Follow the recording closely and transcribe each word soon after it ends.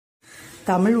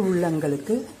தமிழ்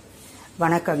உள்ளங்களுக்கு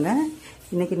வணக்கங்க.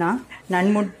 இன்றைக்கி நான்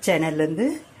நன்முட் சேனல்லேருந்து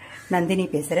நந்தினி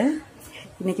பேசுகிறேன்.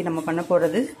 இன்றைக்கி நம்ம பண்ண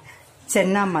போகிறது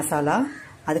சென்னா மசாலா.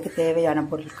 அதுக்கு தேவையான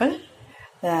பொருட்கள்,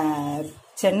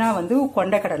 சென்னா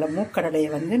கொண்டைக்கடலை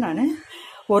மூக்கடலையை நான்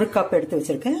 1 கப் எடுத்து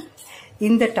வச்சுருக்கேன்.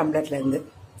 இந்த டம்ளர்லேருந்து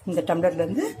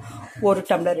 1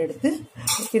 டம்ளர் எடுத்து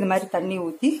இது மாதிரி தண்ணி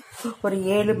ஊற்றி ஒரு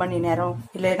 7 மணி நேரம்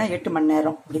இல்லைன்னா 8 மணி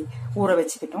நேரம் இப்படி ஊற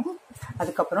வச்சுக்கிட்டோம்.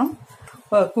 அதுக்கப்புறம்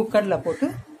குக்கரில் போட்டு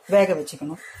வேக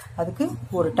வச்சுக்கணும். அதுக்கு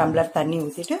 1 டம்ளர் தண்ணி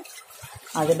ஊற்றிட்டு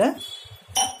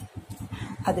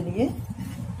அதுலேயே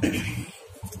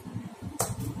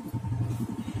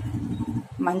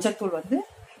மஞ்சத்தூள்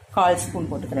 1/4 ஸ்பூன்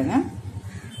போட்டுக்கிறேங்க.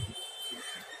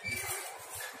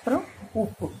 அப்புறம்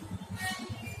உப்பு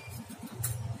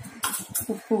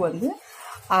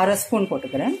 1/2 ஸ்பூன்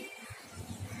போட்டுக்கிறேன்.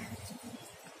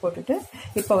 போட்டுட்டு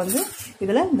இப்போ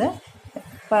இதில் இந்த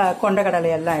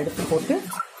கொண்டைக்கடலையெல்லாம் எடுத்து போட்டு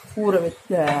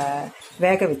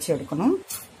வேக வச்சு எடுக்கணும்.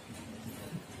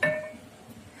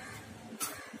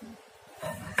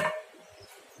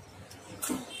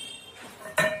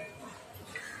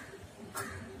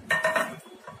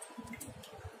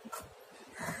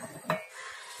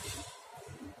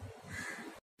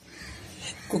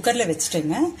 குக்கரில்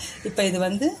வச்சுட்டேங்க. இப்போ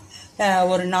இது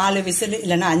ஒரு 4 விசில்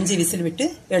இல்லைன்னா 5 விசில் விட்டு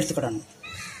எடுத்துக்கிடணும்.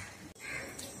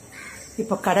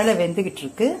 இப்போ கடலை வெந்துக்கிட்டு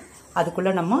இருக்கு.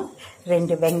 அதுக்குள்ளே நம்ம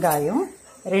 2 வெங்காயம்,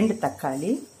 2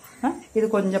 தக்காளி, இது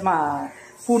கொஞ்சமாக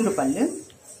பூண்டு பல்,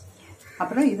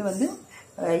 அப்புறம் இது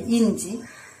இஞ்சி,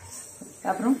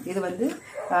 அப்புறம் இது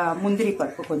முந்திரி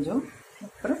பருப்பு கொஞ்சம்,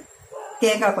 அப்புறம்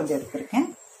தேங்காய் கொஞ்சம் எடுத்திருக்கேன்.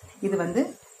 இது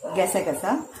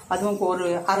கெசகசா, அதுவும் ஒரு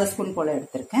 1/2 ஸ்பூன் போல்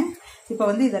எடுத்திருக்கேன். இப்போ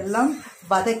இதெல்லாம்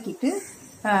வதக்கிட்டு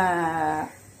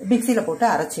மிக்சியில் போட்டு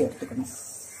அரைச்சி எடுத்துக்கணும்.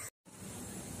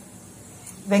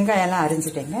 வெங்காயம்லாம்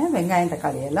அரிஞ்சிட்டேங்க, வெங்காயம்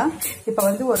தக்காளி எல்லாம். இப்போ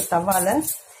ஒரு தவாவில்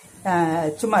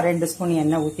சும்மா 2 ஸ்பூன்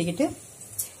எண்ணெய் ஊற்றிக்கிட்டு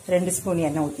 2 ஸ்பூன்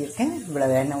எண்ணெய் ஊற்றிருக்கேன்.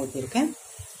 இவ்வளவு எண்ணெய் ஊற்றிருக்கேன்.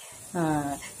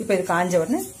 இப்போ இது காஞ்ச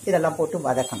உடனே இதெல்லாம் போட்டு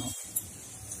வதக்கணும்.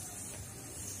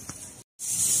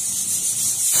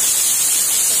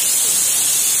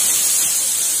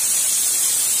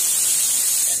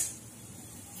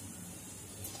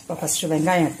 இப்போ ஃபஸ்ட்டு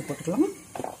வெங்காயம் எடுத்து போட்டுக்கலாம்.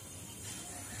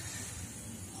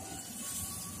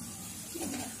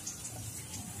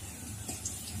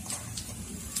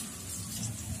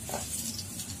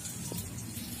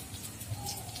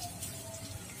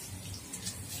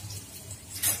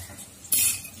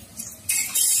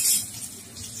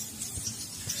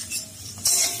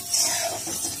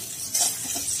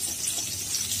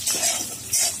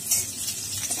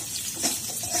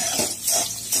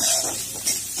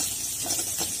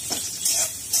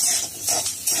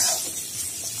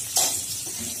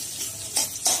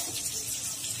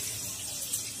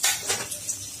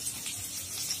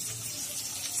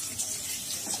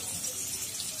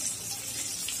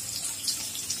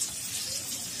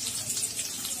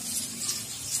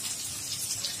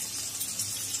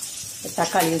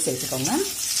 தக்காளியும் சேர்த்துக்கோங்க.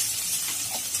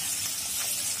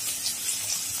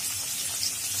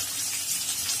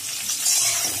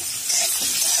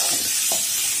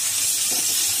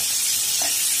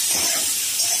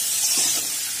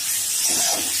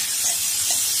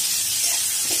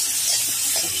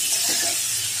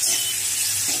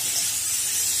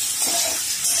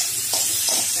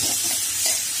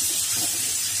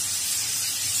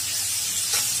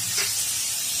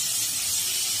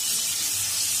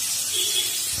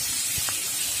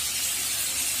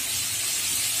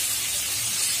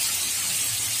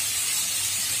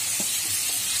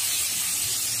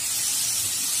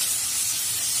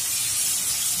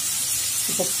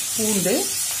 இப்போ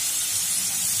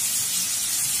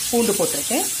பூண்டு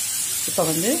போட்டிருக்கேன். இப்போ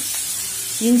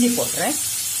இஞ்சி போடுறேன்.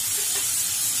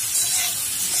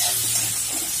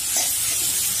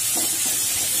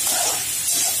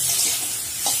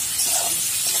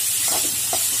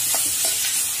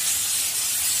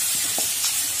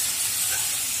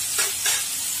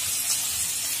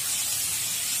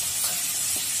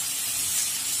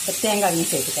 இப்போ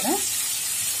தேங்காயும் சேர்த்துக்கிறேன்.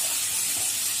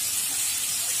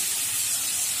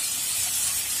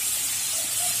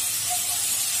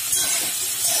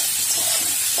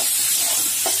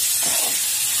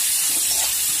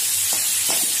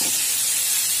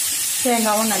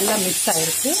 தேங்காயும் நல்லா மிக்ஸ்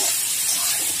ஆயிருக்கு.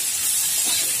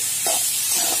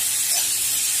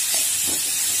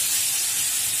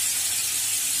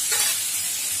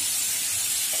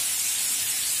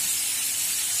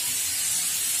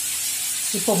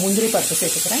 இப்போ முந்திரி பருப்பு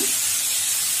சேர்த்துக்கிறேன்.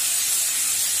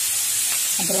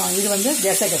 அப்புறம் இது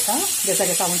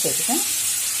கெசகசாவும் சேர்த்துக்கேன்.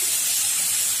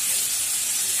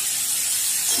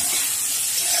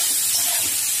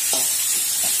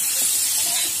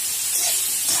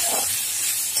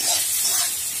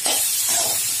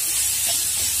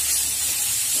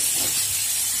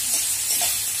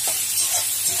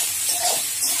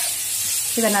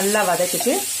 இதை நல்லா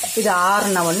வதக்கிட்டு இது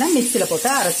ஆறுன உடனே மிக்சியில் போட்டு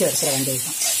அரைச்சி எடுத்துட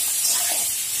வேண்டியதுதான்.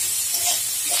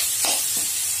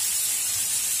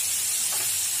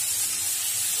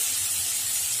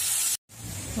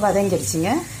 வதங்கிடுச்சிங்க.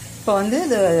 இப்போ வந்து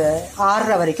இது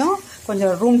ஆறுற வரைக்கும்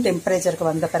கொஞ்சம் ரூம்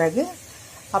டெம்பரேச்சருக்கு வந்த பிறகு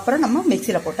அப்புறம் நம்ம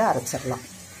மிக்சியில் போட்டு அரைச்சிடலாம்.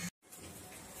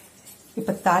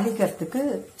 இப்போ தாளிக்கிறதுக்கு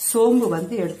சோம்பு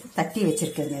வந்து எடுத்து தட்டி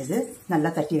வச்சுருக்கேங்க. இது நல்லா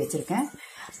தட்டி வச்சுருக்கேன்.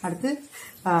 அடுத்து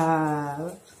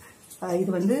இது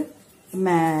வந்து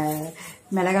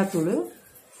மிளகாத்தூள்,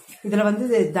 இதில் வந்து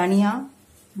தனியா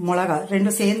மிளகா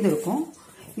ரெண்டும் சேர்ந்து இருக்கும்.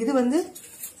 இது வந்து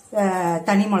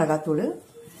தனி மிளகாத்தூள்,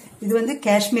 இது வந்து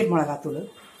காஷ்மீர் மிளகாத்தூள்,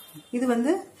 இது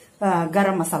வந்து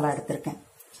கரம் மசாலா எடுத்திருக்கேன்.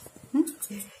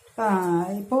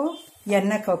 இப்போது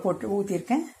எண்ணெய் போட்டு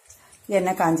ஊற்றிருக்கேன்.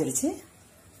 எண்ணெய் காஞ்சிருச்சு.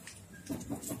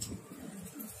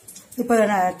 இப்போ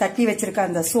நான் தட்டி வச்சிருக்க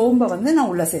அந்த சோம்பை வந்து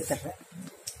நான் உள்ள சேர்த்துடுறேன்.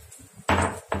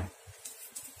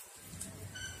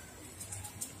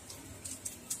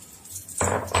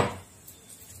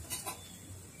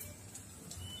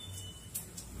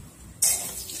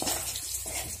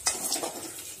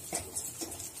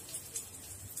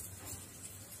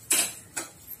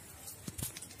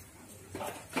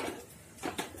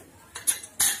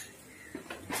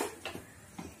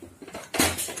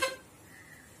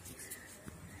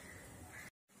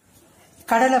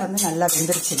 கடலை வந்து நல்லா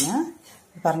வெந்துருச்சுங்க.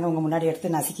 பாருங்கள், உங்கள் முன்னாடி எடுத்து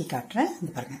நசுக்கி காட்டுறேன். இது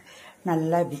பாருங்கள்,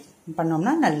 நல்லா இப்படி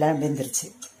பண்ணோம்னா நல்லா வெந்துருச்சு.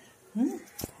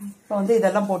 இப்போ வந்து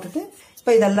இதெல்லாம் போட்டுட்டு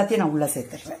இப்போ இதெல்லாத்தையும் நான் உள்ளே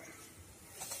சேர்த்துடுறேன்.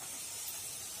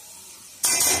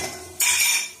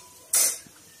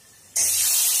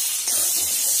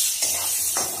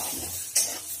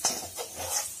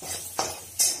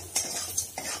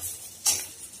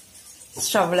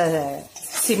 ஸ்டவ்வில்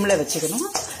சிம்மில் வச்சுக்கணும்.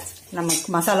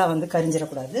 நமக்கு மசாலா வந்து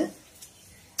கரிஞ்சிடக்கூடாது.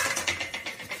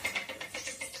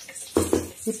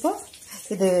 இப்போ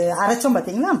இது அரைச்சோம்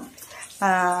பார்த்தீங்களா,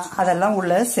 அதெல்லாம்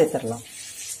உள்ள சேர்த்துடலாம்.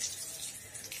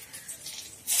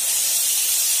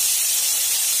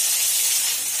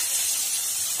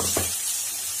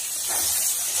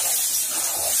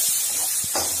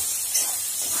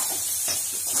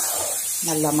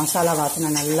 நல்லா மசாலா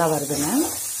வாசனை நல்லா வருதுங்க.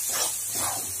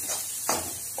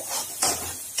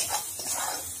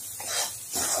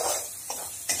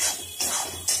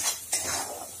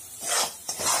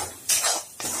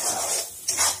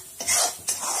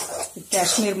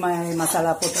 காஷ்மீர்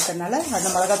மசாலா போட்டிருக்கனால, அந்த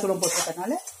மிளகாத்தூளும்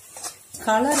போட்டிருக்கனால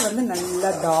கலர் வந்து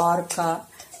நல்லா டார்க்காக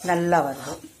நல்லா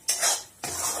வருது.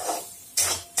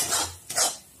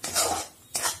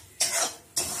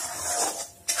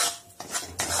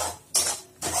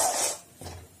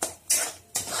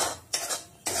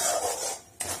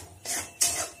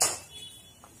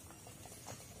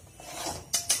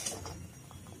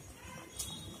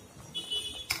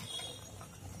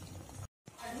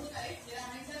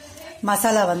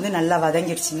 மசாலா வந்து நல்லா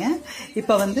வதங்கிடுச்சுங்க.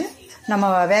 இப்போ வந்து நம்ம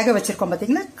வேக வச்சிருக்கோம்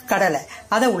பார்த்தீங்கன்னா கடலை,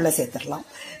 அதை உள்ளே சேர்த்துடலாம்.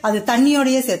 அது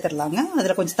தண்ணியோடையே சேர்த்துடலாங்க.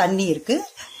 அதில் கொஞ்சம் தண்ணி இருக்குது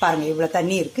பாருங்கள், இவ்வளோ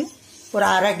தண்ணி இருக்குது. ஒரு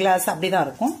அரை கிளாஸ் அப்படி தான்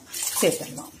இருக்கும்.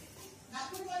 சேர்த்துடலாம்.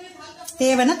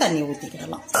 தேவைன்னா தண்ணி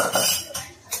ஊற்றிக்கிடலாம்.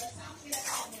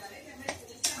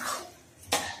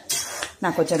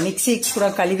 நான் கொஞ்சம் மிக்ஸி கூட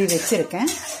கழுவி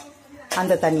வச்சுருக்கேன்,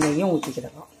 அந்த தண்ணியையும்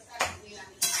ஊற்றிக்கிடலாம்.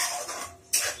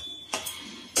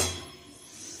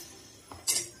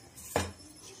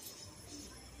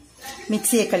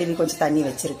 மிக்சியை கழுவி கொஞ்சம் தண்ணி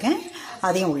வச்சுருக்கேன்,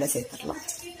 அதையும் உள்ளே சேர்த்துடலாம்.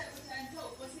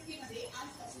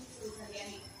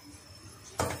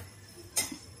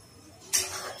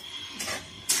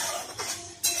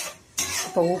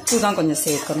 இப்போ உப்பு தான் கொஞ்சம்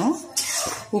சேர்க்கணும்.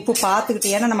 உப்பு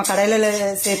பார்த்துக்கிட்டு, ஏன்னா நம்ம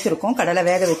கடலையில் சேர்த்துருக்கோம், கடலை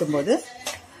வேக வைக்கும்போது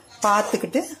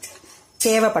பார்த்துக்கிட்டு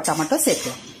தேவைப்பட்டால் மட்டும்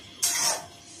சேர்த்துவோம்.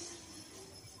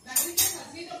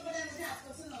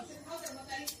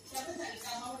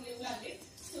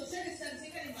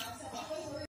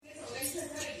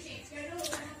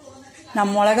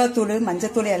 நான் மிளகாத்தூள்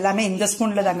மஞ்சத்தூள் எல்லாமே இந்த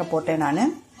ஸ்பூனில் தாங்க போட்டேன்.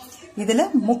 நான் இதில்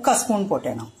 3/4 ஸ்பூன்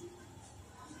போட்டேன். நான்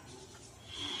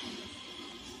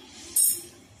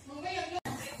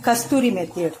கஸ்தூரி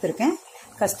மெத்தி எடுத்திருக்கேன்.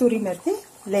 கஸ்தூரி மெத்தி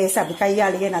லேசாக அப்படி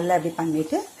கையாலேயே நல்லா அப்படி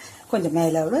பண்ணிட்டு கொஞ்சம்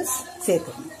மேலே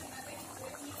சேர்த்துக்கணும்.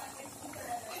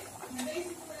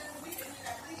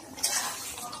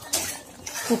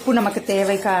 உப்பு நமக்கு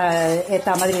தேவைக்கு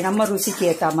ஏற்ற மாதிரி, நம்ம ருசிக்கு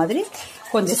ஏற்ற மாதிரி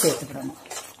கொஞ்சம் சேர்த்துக்கிடணும்.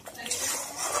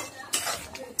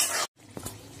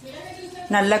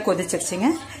 நல்லா கொதிச்சிருச்சுங்க.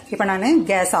 இப்போ நான்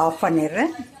கேஸ் ஆஃப்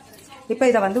பண்ணிடுறேன். இப்போ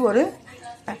இதை வந்து ஒரு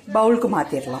பவுலுக்கு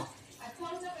மாற்றிடலாம்.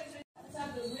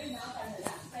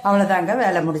 அவ்வளோதாங்க,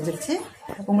 வேலை முடிஞ்சிருச்சு.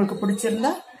 உங்களுக்கு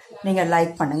பிடிச்சிருந்தா நீங்கள்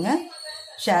லைக் பண்ணுங்கள்,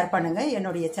 ஷேர் பண்ணுங்கள்,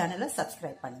 என்னுடைய சேனலை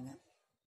சப்ஸ்கிரைப் பண்ணுங்கள்.